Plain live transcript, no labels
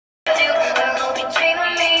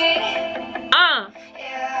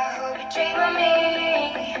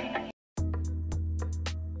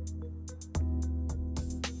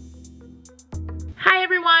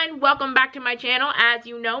welcome back to my channel. As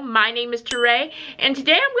you know, my name is Teray, and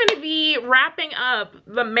today I'm going to be wrapping up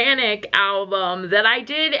the Manic album that I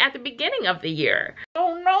did at the beginning of the year.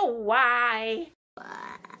 Don't know why.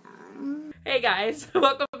 Hey guys,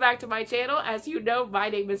 welcome back to my channel. As you know, my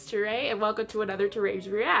name is Teray, and welcome to another Teray's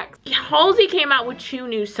Reacts. Halsey came out with 2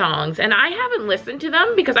 new songs, and I haven't listened to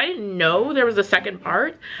them because I didn't know there was a second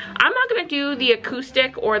part. I'm not gonna do the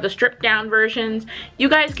acoustic or the stripped down versions. You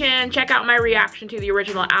guys can check out my reaction to the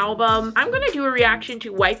original album. I'm gonna do a reaction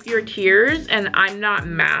to Wipe Your Tears and I'm Not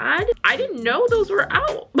Mad. I didn't know those were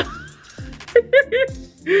out.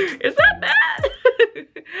 Is that bad?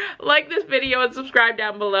 Like this video and subscribe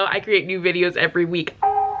down below. I create new videos every week.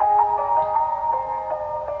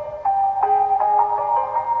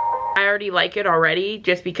 I already like it already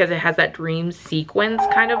just because it has that dream sequence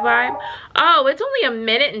kind of vibe. Oh, it's only 1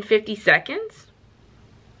 minute and 50 seconds.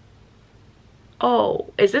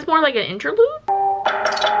 Oh, is this more like an interlude?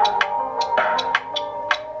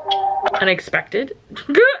 Unexpected.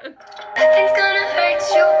 Nothing's gonna hurt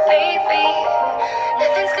you, baby.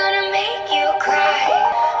 Nothing's gonna make you cry.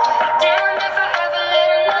 Damn if I ever let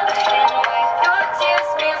another hand wipe your tears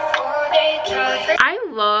before they dry. I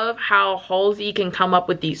love how Halsey can come up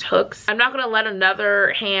with these hooks. I'm not gonna let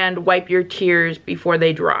another hand wipe your tears before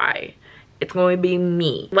they dry. It's going to be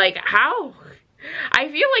me. Like, how? I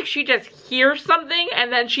feel like she just hears something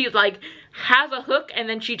and then she's like, has a hook and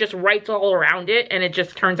then she just writes all around it and it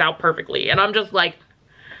just turns out perfectly. And I'm just like,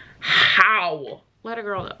 how? Let a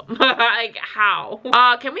girl know. Like, how?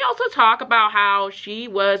 Can we also talk about how she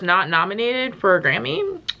was not nominated for a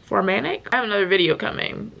Grammy for Manic? I have another video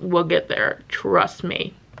coming. We'll get there. Trust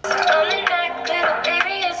me.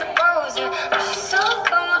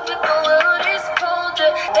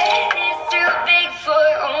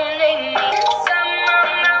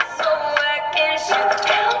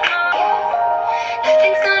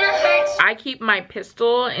 I keep my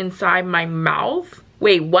pistol inside my mouth.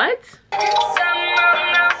 Wait, what?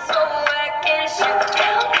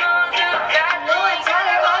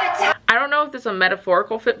 I don't know if this is a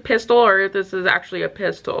metaphorical pistol or if this is actually a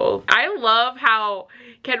pistol. I love how,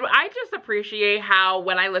 I just appreciate how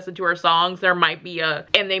when I listen to her songs, there might be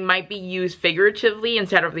and they might be used figuratively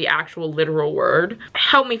instead of the actual literal word.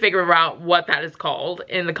 Help me figure out what that is called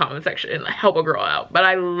in the comment section. Help a girl out. But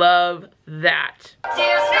I love that.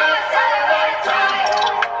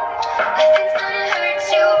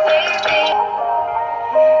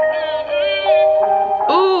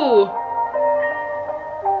 Ooh.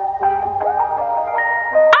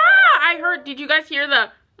 I heard, did you guys hear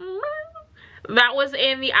that was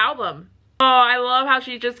in the album? Oh, I love how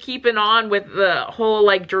she's just keeping on with the whole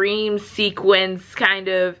like dream sequence kind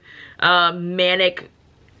of manic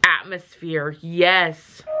atmosphere.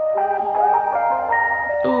 Yes.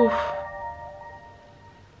 Ooh.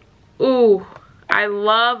 Ooh. I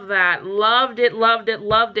love that. Loved it, loved it,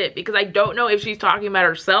 loved it. Because I don't know if she's talking about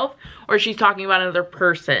herself or she's talking about another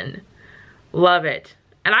person. Love it.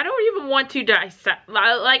 And I don't even want to dissect,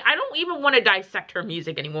 like, I don't even want to dissect her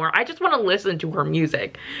music anymore. I just want to listen to her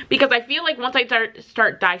music. Because I feel like once I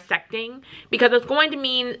start dissecting, because it's going to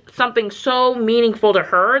mean something so meaningful to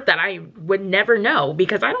her that I would never know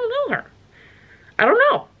because I don't know her. I don't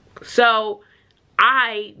know. So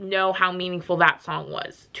I know how meaningful that song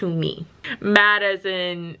was to me. Mad as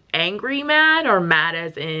in angry mad or mad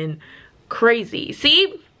as in crazy?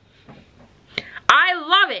 See? I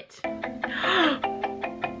love it.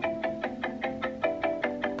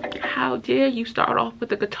 How dare you start off with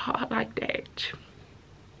the guitar like that?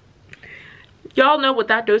 Y'all know what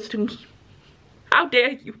that does to me. How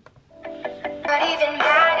dare you? Not even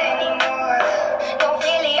mad anymore. No,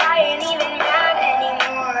 really, I ain't even mad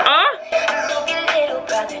anymore. I hope your little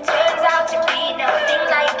brother turns out to be nothing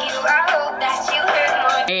like you. I hope that you hurt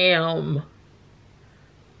more. Damn.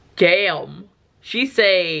 Damn. She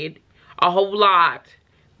said a whole lot.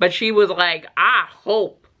 But she was like, I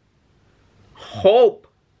hope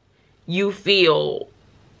you feel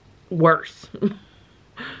worse.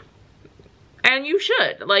 And you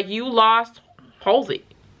should. Like, you lost Halsey.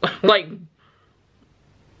 Like,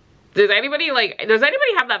 does anybody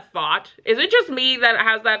have that thought? Is it just me that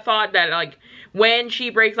has that thought that, like, when she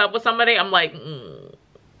breaks up with somebody, I'm like,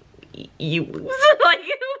 you lose. Like,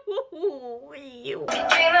 you. Dream of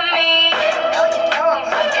me. Oh, you know I'm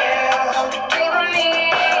hot, girl. Hope you dream of me.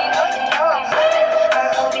 Oh, you know I'm hot. I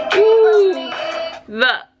hope you dream of me.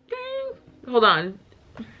 Hold on.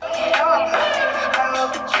 You know I'm hot. I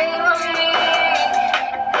hope you dream of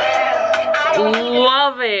me.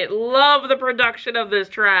 Love it. Love the production of this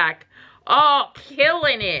track. Oh,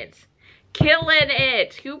 killing it. Killing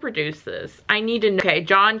it. Who produced this? I need to know. Okay,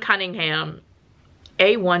 John Cunningham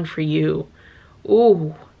A1 for you.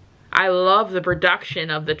 Ooh, I love the production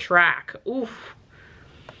of the track. Oof.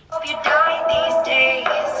 Hope you die these days.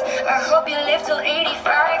 I hope you live till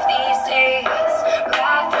 85 these days.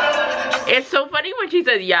 It's so funny when she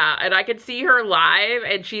says yeah, and I could see her live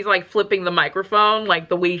and she's like flipping the microphone like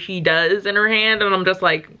the way she does in her hand, and I'm just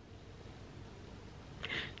like,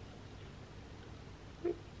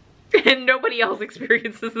 and nobody else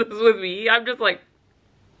experiences this with me. I'm just like,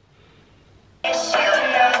 Wish you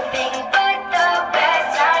nothing but the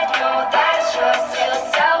best. I know that you're still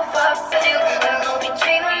self-obsessed. I hope you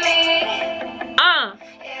dream of me.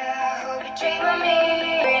 Yeah, I hope you dream of me.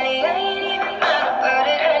 Really, I ain't even mad about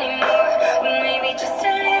it anymore. Maybe just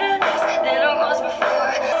a little less than I was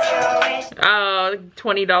before. oh,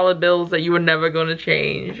 $20 bills that you were never gonna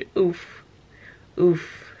change. Oof,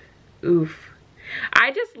 oof, oof.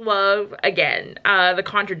 I just love, again, the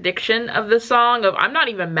contradiction of the song of I'm not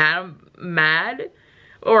even mad,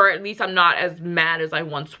 or at least I'm not as mad as I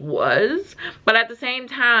once was, but at the same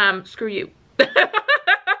time, screw you.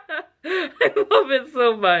 I love it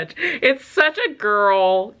so much. It's such a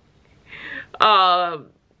girl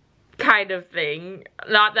kind of thing.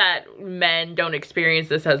 Not that men don't experience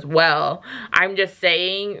this as well. I'm just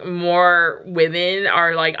saying more women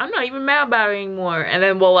are like, I'm not even mad about it anymore. And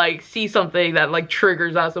then we'll like see something that like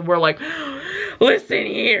triggers us and we're like, listen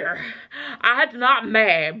here, I'm not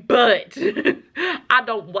mad, but I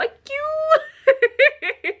don't like you.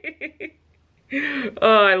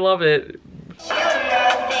 Oh, I love it. You're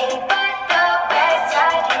nothing but the best.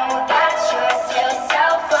 I know that you're still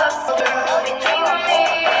self-obsessed. I hope you dream of me.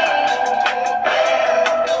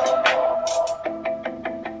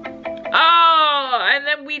 Oh, and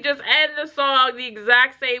then we just end the song the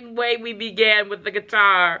exact same way we began with the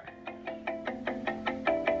guitar.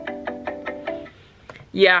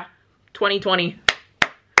 Yeah, 2020.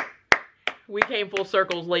 We came full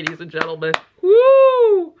circles, ladies and gentlemen.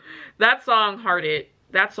 Woo! That song, Heart It.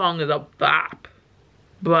 That song is a bop.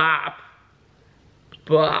 Bop.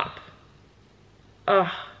 Bop.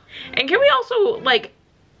 Ugh. And can we also, like,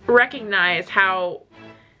 recognize how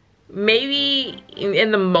maybe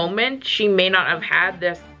in the moment she may not have had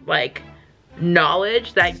this, like,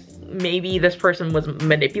 knowledge that maybe this person was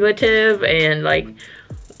manipulative and, like,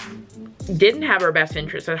 didn't have her best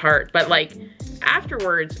interest at heart. But, like,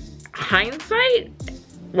 afterwards, hindsight,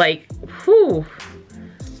 like, whew,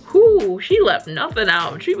 she left nothing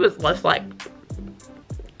out. She was less like,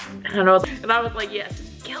 and I was like, yes,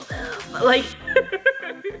 kill them. Like,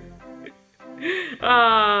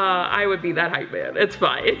 I would be that hype man. It's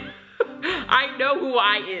fine. I know who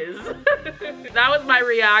I is. That was my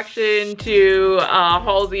reaction to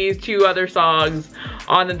Halsey's 2 other songs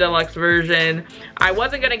on the deluxe version. I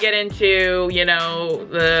wasn't gonna get into, you know,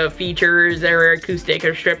 the features or acoustic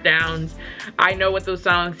or strip downs. I know what those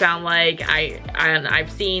songs sound like.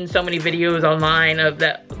 I've seen so many videos online of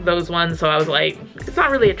those ones, so I was like, it's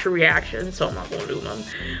not really a true reaction, so I'm not gonna do them.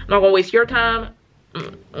 I'm not gonna waste your time.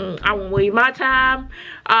 I won't waste my time.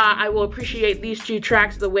 I will appreciate these 2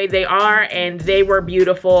 tracks the way they are, and they were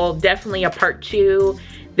beautiful. Definitely a part 2.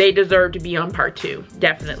 They deserve to be on part 2,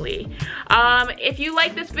 definitely. If you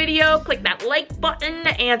like this video, click that like button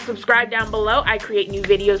and subscribe down below. I create new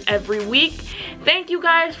videos every week. Thank you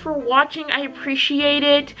guys for watching. I appreciate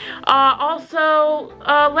it. Also,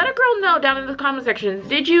 let a girl know down in the comment section.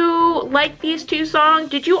 Did you like these 2 songs?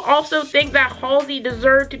 Did you also think that Halsey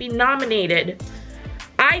deserved to be nominated?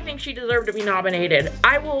 I think she deserved to be nominated.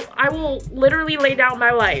 I will literally lay down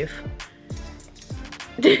my life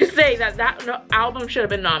to say that album should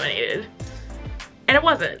have been nominated. And it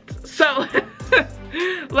wasn't. So,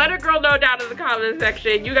 let a girl know down in the comment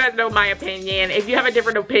section. You guys know my opinion. If you have a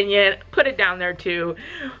different opinion, put it down there too.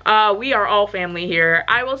 We are all family here.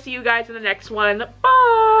 I will see you guys in the next one.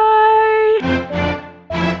 Bye!